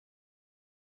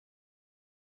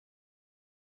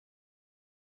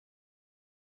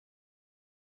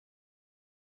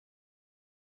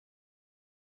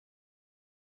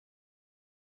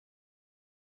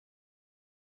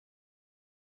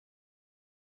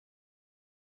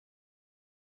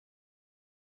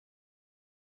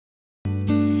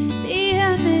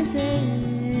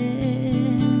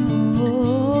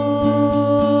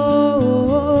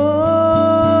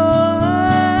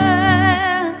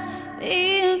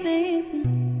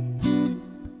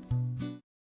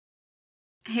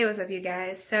Hey, what's up, you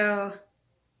guys? So,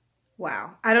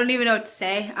 wow, I don't even know what to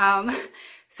say.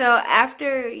 So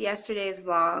after yesterday's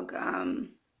vlog,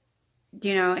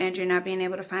 you know, Andrew not being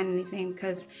able to find anything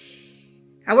because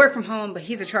I work from home, but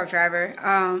he's a truck driver.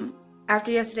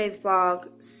 After yesterday's vlog,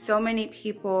 so many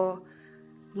people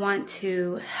want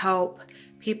to help.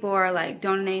 People are like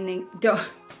donating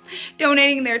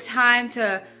their time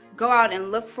to go out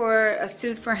and look for a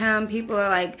suit for him. People are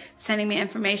like sending me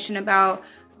information about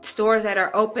stores that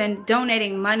are open,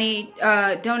 donating money,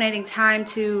 donating time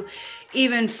to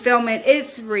even film it.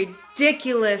 It's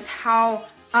ridiculous how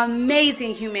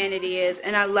amazing humanity is,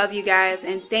 and I love you guys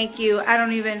and thank you. I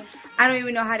don't even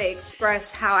know how to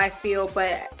express how I feel,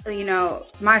 but you know,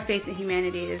 my faith in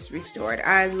humanity is restored.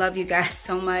 I love you guys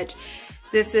so much.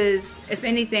 This is, if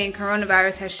anything,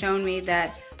 coronavirus has shown me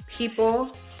that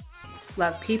people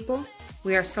love people.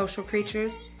 We are social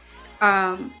creatures.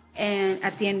 And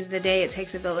at the end of the day, it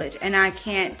takes a village. And I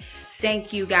can't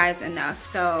thank you guys enough.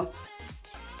 So,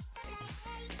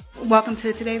 welcome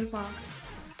to today's vlog.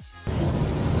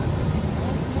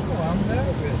 Oh, I'm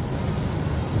nervous.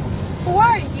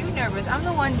 Why are you nervous? I'm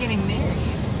the one getting married.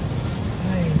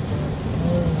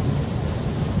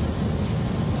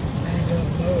 I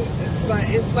don't know.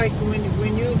 It's like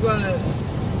when you're gonna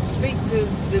speak to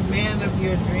the man of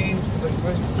your dreams for the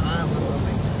first time or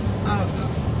something.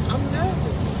 I'm nervous.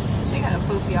 She gonna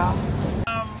poop, y'all.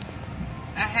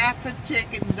 A half a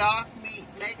chicken, dark meat,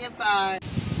 leg and thigh.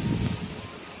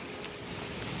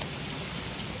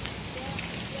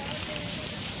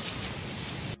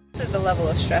 This is the level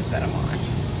of stress that I'm on.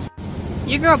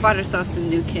 Your girl bought herself some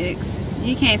new kicks.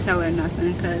 You can't tell her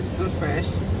nothing because I'm fresh.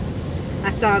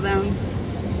 I saw them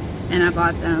and I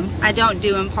bought them. I don't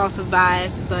do impulsive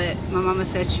buys, but my mama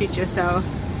said treat yourself.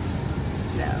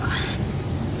 So.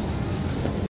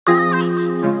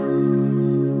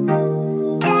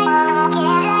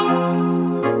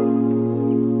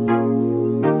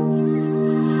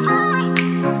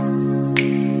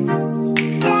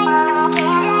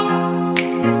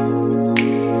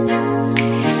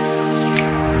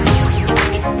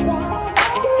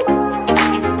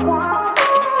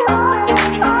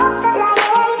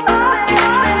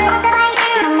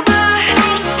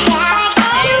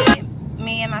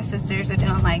 Sisters are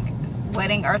doing like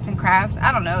wedding arts and crafts.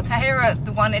 I don't know, Tahira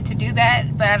wanted to do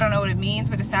that, but I don't know what it means,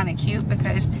 but it sounded cute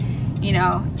because, you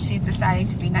know, she's deciding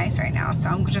to be nice right now, so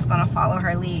I'm just gonna follow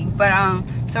her lead. But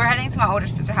so we're heading to my older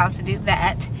sister's house to do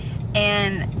that,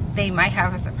 and they might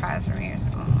have a surprise for me or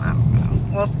something. I don't know,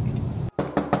 we'll see.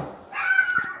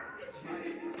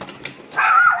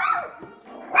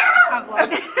 I'm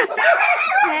vlogging.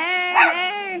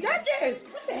 Hey, Duchess.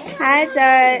 Hi,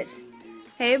 Dutch.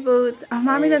 Hey, Boots. Oh,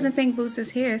 Mommy doesn't think Boots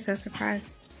is here, so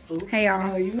surprise. Hey,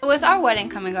 y'all. With our wedding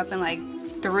coming up in like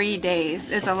 3 days,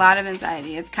 it's a lot of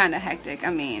anxiety. It's kind of hectic. I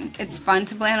mean, it's fun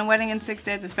to plan a wedding in 6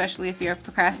 days, especially if you're a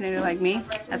procrastinator like me.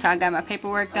 That's how I got my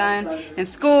paperwork done in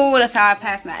school. That's how I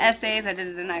passed my essays. I did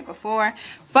it the night before.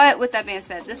 But with that being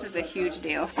said, this is a huge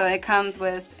deal. So it comes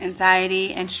with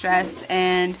anxiety and stress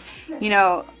and, you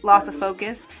know, loss of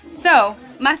focus. So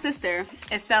my sister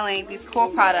is selling these cool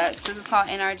products. This is called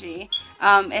NRG.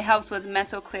 It helps with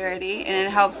mental clarity and it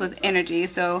helps with energy.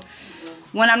 So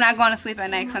when I'm not going to sleep at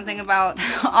night, something about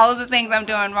all of the things I'm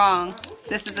doing wrong,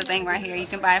 this is the thing right here. You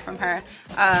can buy it from her.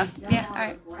 Yeah, all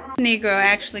right. Negro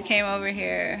actually came over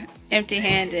here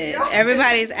empty-handed.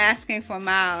 Everybody's asking for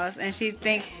miles, and she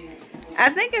thinks, I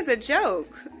think it's a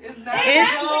joke. Yeah,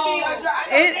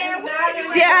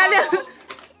 I know.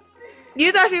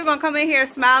 You thought she was going to come in here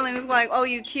smiling and was like, oh,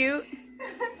 you cute?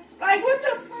 Like, what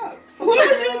the fuck? What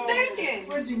was you thinking?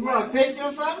 What, you brought a picture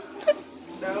or something?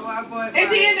 No, I bought.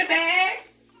 Is he in the bag?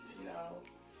 No.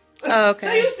 Oh, okay.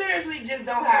 So you seriously just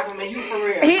don't have him, and you for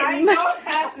real? I don't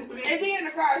have him. Is he in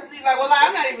the car asleep? Like, well,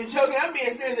 I'm not even joking. I'm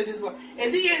being serious at this point.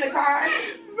 Is he in the car?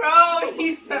 Bro,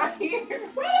 he's not here.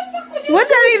 Why the fuck would you? What does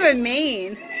that even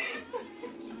mean?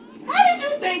 How did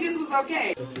you think this was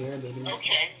okay?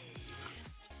 Okay.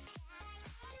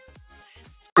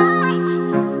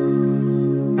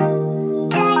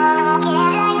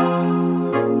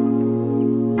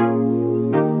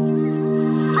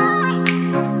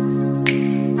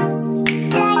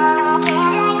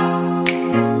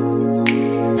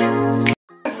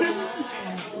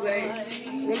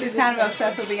 She's kind of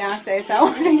obsessed with Beyonce, so I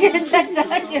want to get that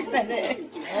documented.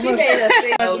 He made us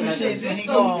say,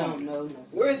 no.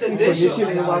 Where's the dish?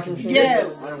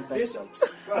 Yes.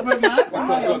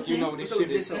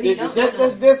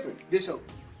 That's different. Dish up.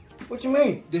 What you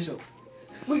mean? Dish up.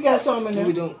 We got something in there.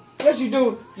 We don't. Yes, you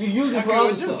do. You use it Okay, for well, other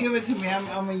just stuff. give it to me. I'm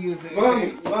gonna use it.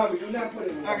 Mommy, do not put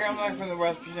it in. Okay, I'm not gonna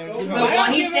wash percentage.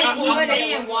 He's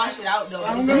saying wash it out though.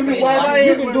 I'm gonna You wash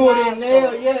can it with do it my in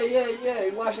nail. Yeah.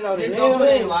 You wash it out in Just nail. don't put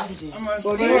it in washing machine. I'm gonna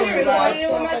But spray you it with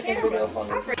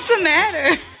my What's the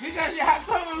matter? Because y'all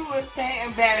told me we was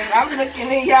paying better. I'm looking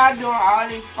at y'all doing all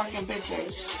these fucking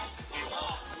pictures.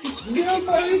 You don't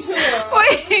put it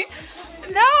in. Wait,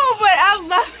 no, but I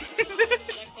love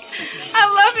it. I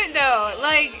love it though.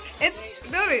 Like it's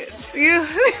you.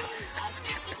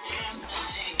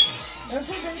 That's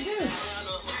what they do.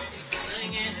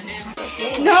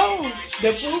 No,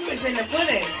 the proof is in the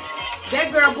pudding.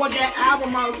 That girl brought that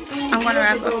album out too. I'm gonna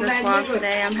wrap up this vlog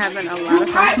today. I'm having a lot of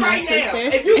fun with my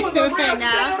sisters If you was a real right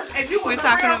now. sinner, if you was We're a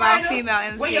talking real about writer,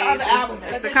 female where your other MCs. album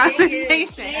It's is? a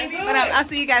conversation. But I'll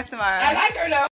see you guys tomorrow. I like her though.